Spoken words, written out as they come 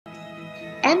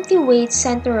Empty weight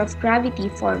center of gravity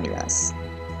formulas.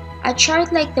 A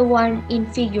chart like the one in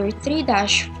Figure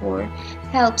 3-4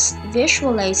 helps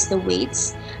visualize the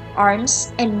weights,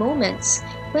 arms, and moments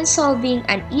when solving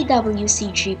an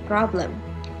EWCG problem,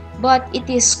 but it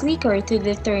is quicker to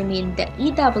determine the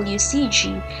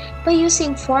EWCG by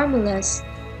using formulas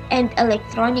and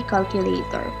electronic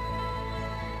calculator.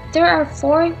 There are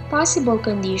 4 possible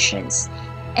conditions,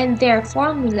 and their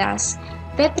formulas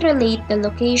that relate the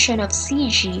location of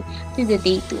CG to the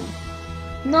datum.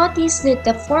 Notice that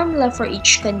the formula for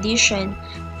each condition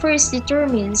first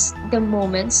determines the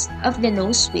moments of the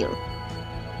nose wheel.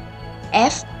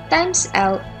 F times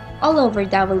L all over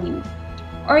W,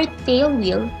 or tail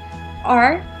wheel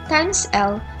R times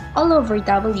L all over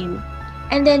W,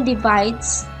 and then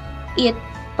divides it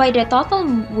by the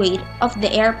total weight of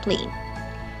the airplane.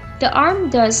 The arm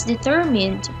thus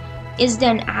determined is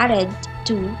then added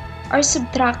to or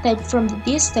subtracted from the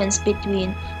distance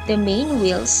between the main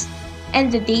wheels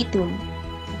and the datum,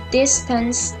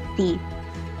 distance d.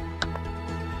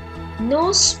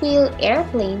 Nose wheel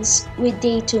airplanes with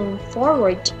datum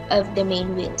forward of the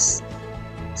main wheels.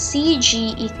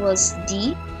 CG equals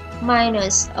d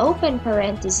minus open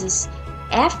parenthesis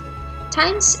F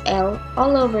times L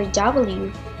all over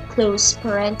W close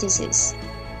parenthesis.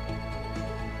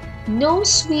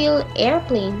 Nose wheel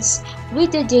airplanes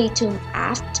with the datum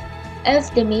aft of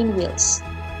the main wheels.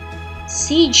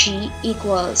 CG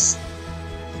equals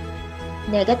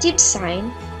negative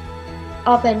sign,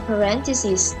 open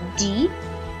parenthesis D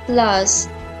plus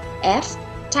F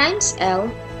times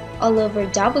L all over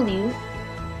W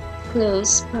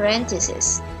close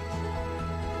parenthesis.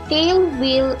 Tail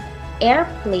wheel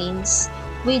airplanes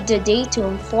with the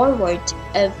datum forward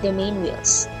of the main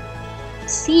wheels.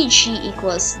 CG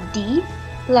equals D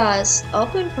plus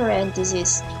open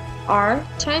parenthesis R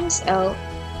times L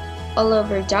all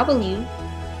over W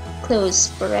close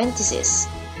parenthesis.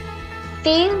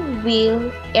 Tail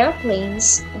wheel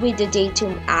airplanes with the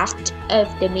datum aft of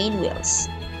the main wheels.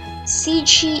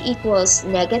 CG equals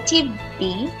negative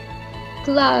B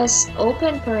plus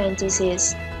open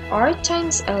parenthesis R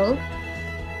times L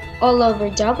all over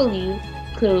W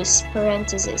close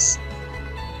parenthesis.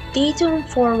 Datum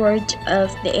forward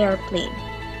of the airplane.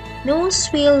 Nose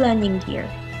wheel landing gear.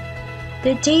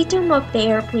 The datum of the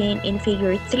airplane in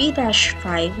Figure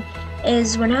 3-5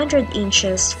 is 100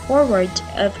 inches forward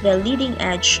of the leading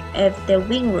edge of the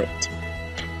wing root,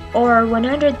 or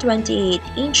 128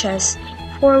 inches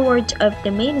forward of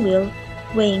the main wheel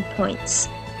weighing points.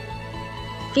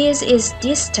 This is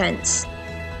distance,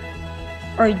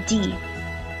 or D.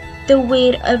 The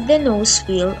weight of the nose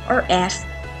wheel, or F,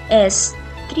 is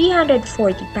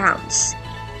 340 pounds,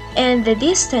 and the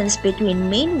distance between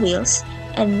main wheels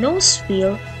and nose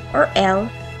wheel, or L,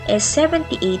 is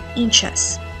 78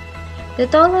 inches. The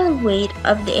total weight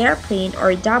of the airplane,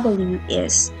 or W,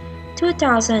 is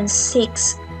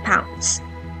 2,006 pounds.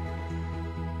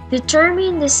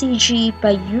 Determine the CG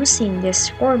by using this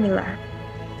formula.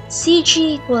 CG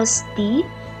equals D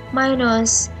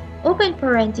minus open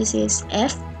parenthesis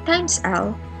F times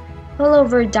L all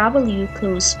over W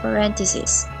close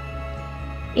parenthesis.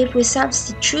 If we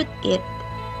substitute it,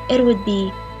 it would be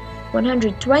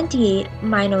 128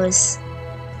 minus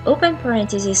open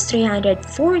parenthesis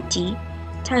 340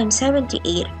 times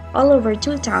 78 all over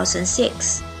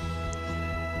 2006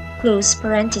 close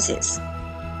parenthesis.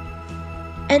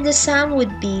 And the sum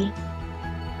would be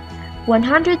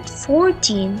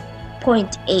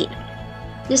 114.8.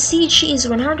 The CG is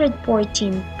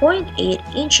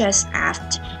 114.8 inches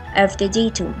aft of the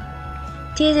datum.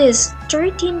 This is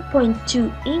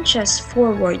 13.2 inches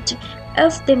forward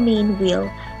of the main wheel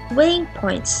weighing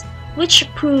points, which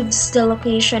proves the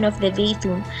location of the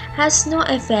datum has no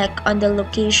effect on the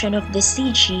location of the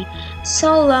CG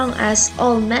so long as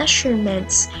all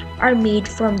measurements are made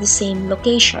from the same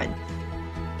location.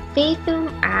 Datum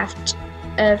aft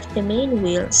of the main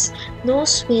wheel's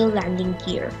nose wheel landing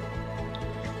gear.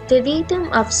 The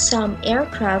datum of some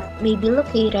aircraft may be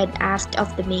located aft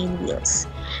of the main wheels.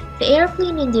 The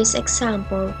airplane in this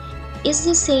example is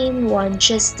the same one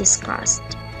just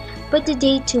discussed, but the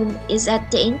datum is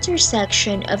at the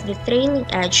intersection of the trailing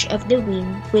edge of the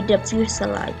wing with the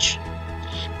fuselage.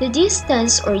 The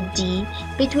distance, or D,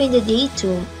 between the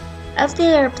datum of the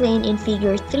airplane in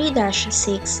Figure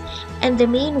 3-6 and the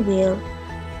main wheel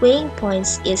weighing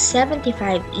points is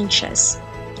 75 inches.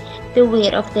 The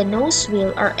weight of the nose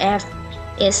wheel, or F,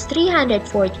 is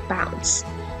 340 pounds,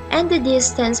 and the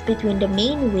distance between the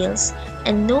main wheels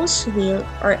and nose wheel,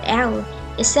 or L,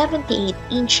 is 78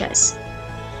 inches.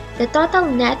 The total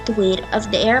net weight of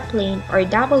the airplane, or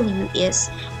W, is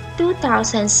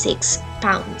 2,006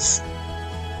 pounds.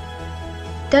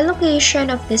 The location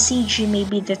of the CG may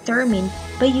be determined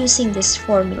by using this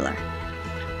formula.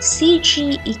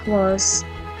 CG equals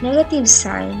negative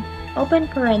sign, open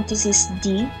parenthesis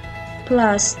D,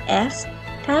 plus F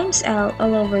times L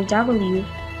all over W,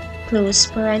 close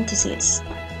parenthesis.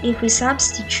 If we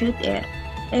substitute it,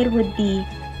 it would be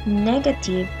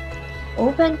negative,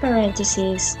 open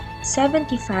parenthesis,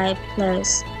 75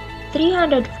 plus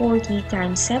 340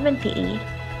 times 78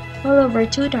 all over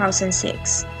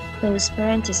 2006, close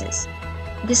parenthesis.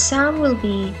 The sum will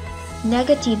be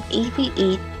negative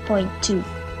 88.2.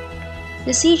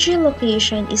 The CG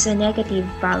location is a negative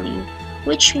value,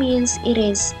 which means it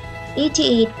is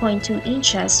 88.2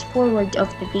 inches forward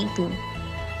of the datum.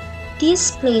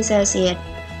 This places it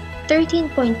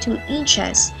 13.2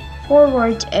 inches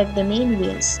forward of the main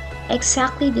wheels,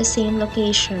 exactly the same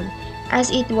location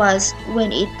as it was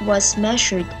when it was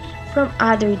measured from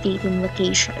other datum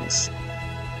locations.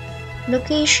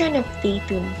 Location of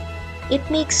datum. It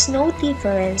makes no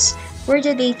difference where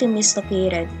the datum is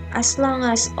located as long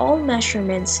as all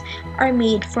measurements are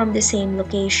made from the same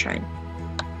location.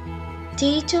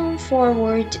 Datum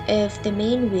forward of the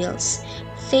main wheels,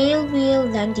 tail wheel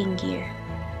landing gear.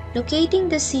 Locating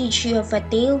the CG of a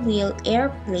tail wheel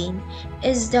airplane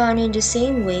is done in the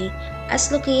same way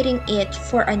as locating it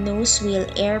for a nose wheel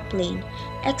airplane,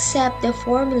 except the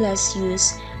formulas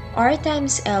use R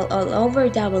times L all over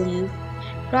W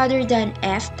rather than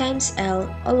F times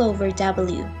L all over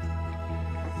W.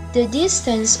 The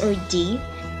distance, or D,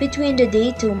 between the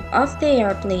datum of the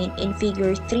airplane in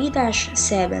figure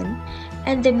 3-7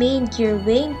 and the main gear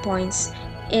weighing points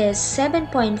is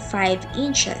 7.5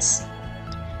 inches.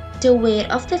 The weight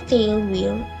of the tail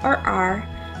wheel, or R,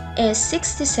 is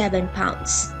 67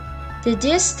 pounds. The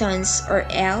distance, or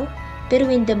L,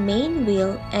 between the main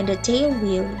wheel and the tail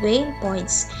wheel weighing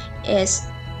points is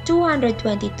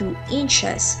 222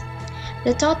 inches.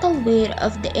 The total weight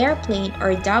of the airplane,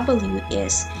 or W,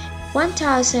 is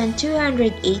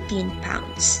 1,218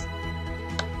 pounds.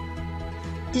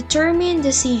 Determine the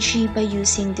CG by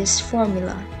using this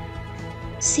formula.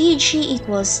 CG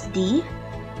equals D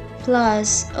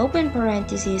plus open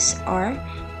parenthesis R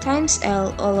times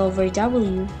L all over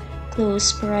W,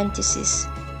 close parenthesis.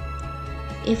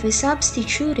 If we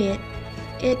substitute it,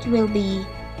 it will be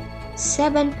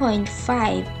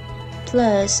 7.5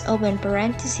 plus open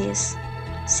parenthesis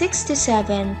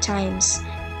 67 times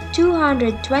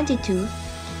 222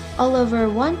 all over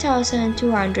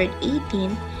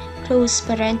 1,218, close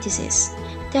parenthesis.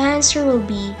 The answer will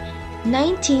be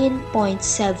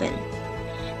 19.7.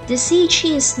 The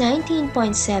CG is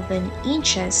 19.7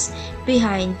 inches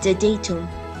behind the datum.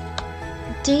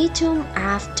 Datum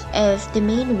aft of the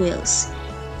main wheels,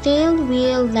 tail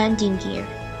wheel landing gear.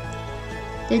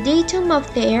 The datum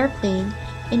of the airplane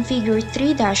in figure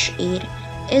 3-8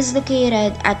 is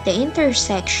located at the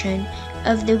intersection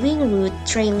of the wing root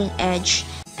trailing edge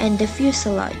and the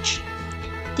fuselage.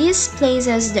 This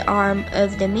places the arm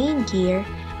of the main gear,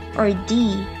 or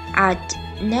D, at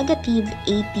negative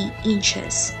 80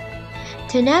 inches.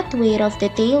 The net weight of the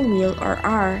tail wheel, or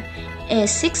R,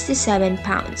 is 67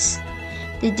 pounds.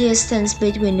 The distance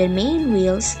between the main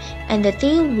wheels and the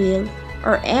tail wheel,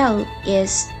 or L,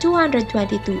 is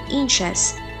 222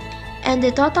 inches, and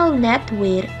the total net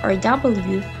weight, or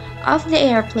W, of the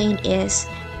airplane is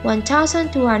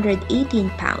 1,218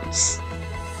 pounds.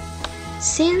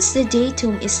 Since the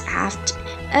datum is aft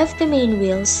of the main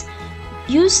wheels,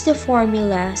 use the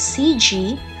formula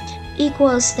CG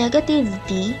equals negative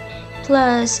D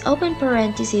plus open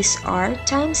parenthesis R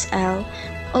times L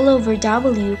all over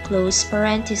W, close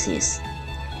parenthesis.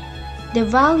 The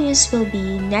values will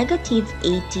be negative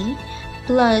 80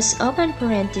 plus open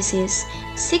parenthesis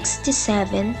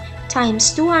 67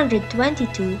 times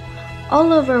 222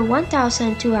 all over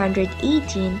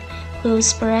 1,218,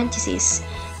 close parenthesis.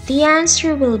 The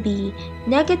answer will be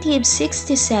negative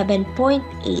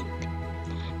 67.8.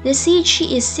 The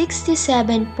CG is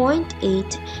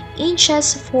 67.8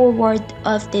 inches forward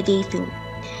of the datum,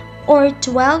 or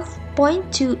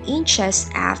 12.2 inches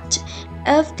aft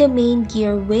of the main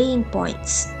gear weighing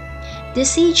points. The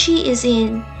CG is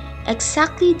in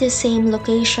exactly the same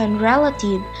location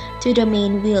relative to the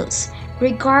main wheels,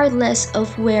 regardless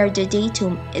of where the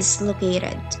datum is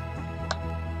located.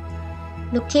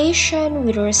 Location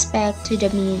with respect to the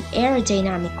mean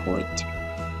aerodynamic chord.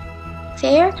 The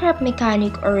aircraft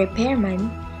mechanic or repairman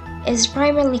is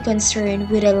primarily concerned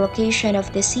with the location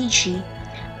of the CG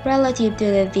relative to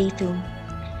the datum,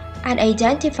 an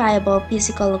identifiable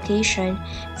physical location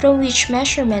from which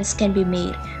measurements can be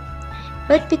made.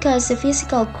 But because the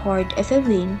physical chord of a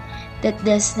wing that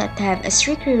does not have a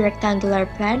strictly rectangular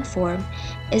plan form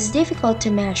is difficult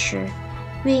to measure,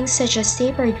 Wings such as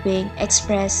tapered wing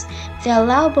express the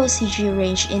allowable CG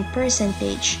range in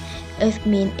percentage of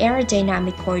mean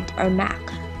aerodynamic chord or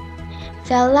Mach.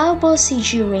 The allowable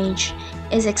CG range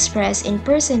is expressed in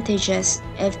percentages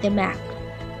of the Mach.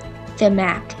 The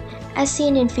Mach, as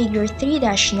seen in figure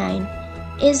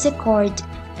 3-9, is the chord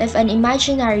of an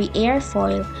imaginary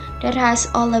airfoil that has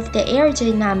all of the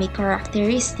aerodynamic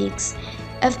characteristics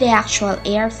of the actual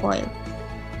airfoil.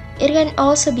 It can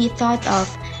also be thought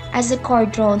of as the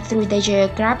chord drawn through the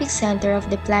geographic center of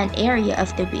the planned area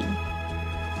of the wing.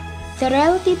 The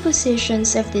relative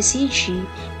positions of the CG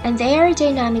and the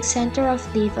aerodynamic center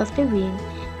of lift of the wing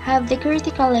have the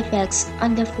critical effects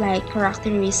on the flight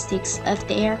characteristics of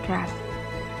the aircraft.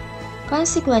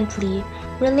 Consequently,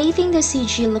 relating the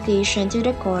CG location to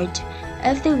the chord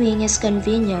of the wing is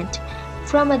convenient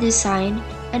from a design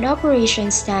and operation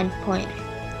standpoint.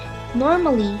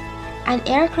 Normally, an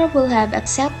aircraft will have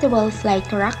acceptable flight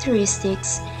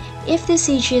characteristics if the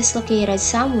CG is located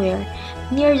somewhere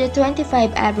near the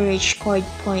 25 average chord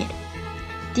point.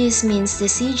 This means the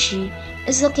CG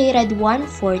is located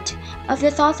 1/4 of the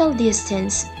total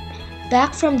distance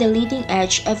back from the leading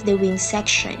edge of the wing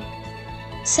section.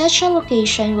 Such a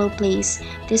location will place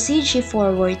the CG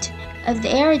forward of the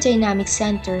aerodynamic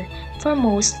center for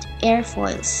most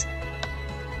airfoils.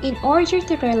 In order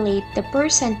to relate the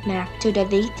percent Mach to the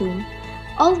datum,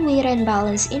 all weight and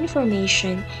balance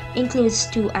information includes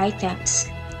two items: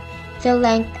 the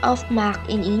length of Mach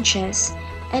in inches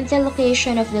and the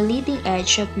location of the leading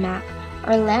edge of Mach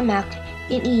or Lemach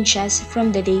in inches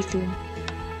from the datum.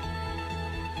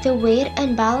 The weight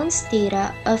and balance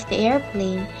data of the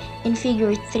airplane in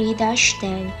figure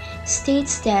 3-10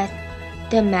 states that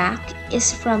the Mach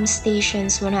is from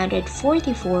stations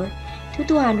 144 to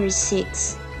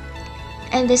 206,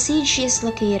 and the CG is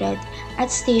located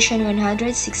at station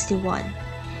 161.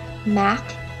 Mach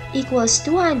equals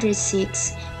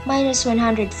 206 minus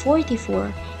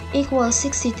 144 equals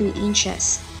 62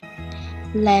 inches.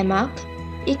 Lemach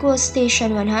equals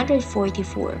station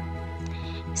 144.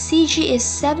 CG is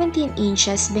 17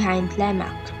 inches behind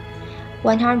Lemach.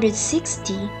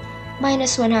 160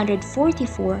 minus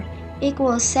 144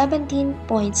 equals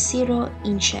 17.0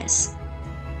 inches.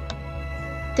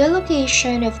 The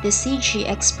location of the CG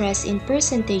expressed in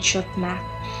percentage of Mach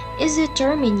is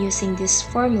determined using this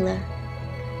formula.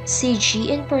 CG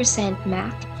in percent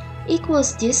Mach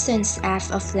equals distance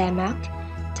f of Lemach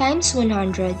times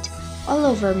 100 all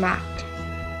over Mach.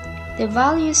 The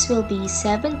values will be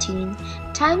 17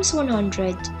 times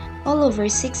 100 all over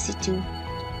 62,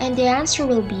 and the answer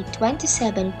will be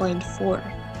 27.4.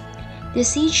 The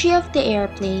CG of the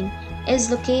airplane is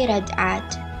located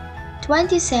at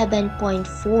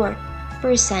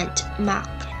 27.4% Mach.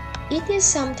 It is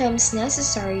sometimes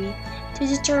necessary to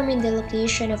determine the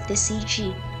location of the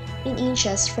CG in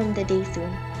inches from the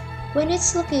datum when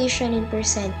its location in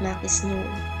percent Mach is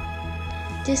known.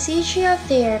 The CG of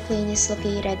the airplane is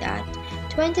located at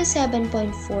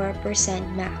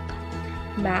 27.4% Mach.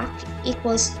 Mach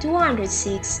equals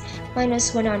 206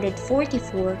 minus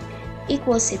 144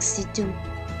 equals 62.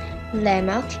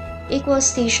 Lemach equals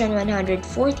station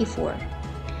 144.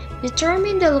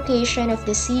 Determine the location of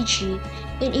the CG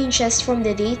in inches from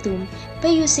the datum by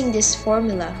using this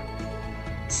formula.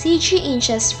 CG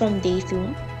inches from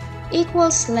datum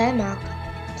equals Lemach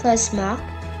plus Mach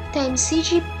times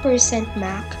CG percent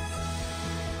Mach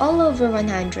all over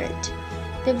 100.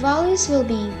 The values will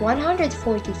be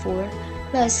 144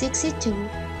 plus 62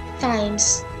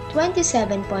 times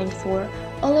 27.4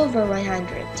 all over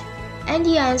 100, and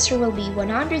the answer will be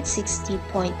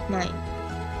 160.9.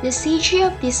 The CG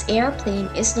of this airplane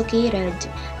is located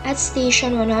at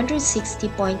station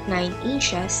 160.9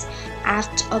 inches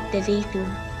aft of the datum.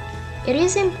 It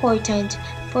is important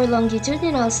for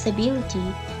longitudinal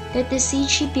stability that the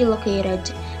CG be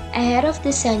located ahead of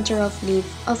the center of lift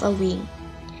of a wing.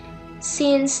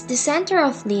 Since the center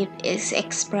of lift is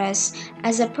expressed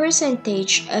as a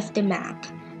percentage of the Mach,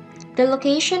 the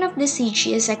location of the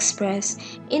CG is expressed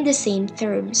in the same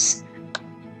terms.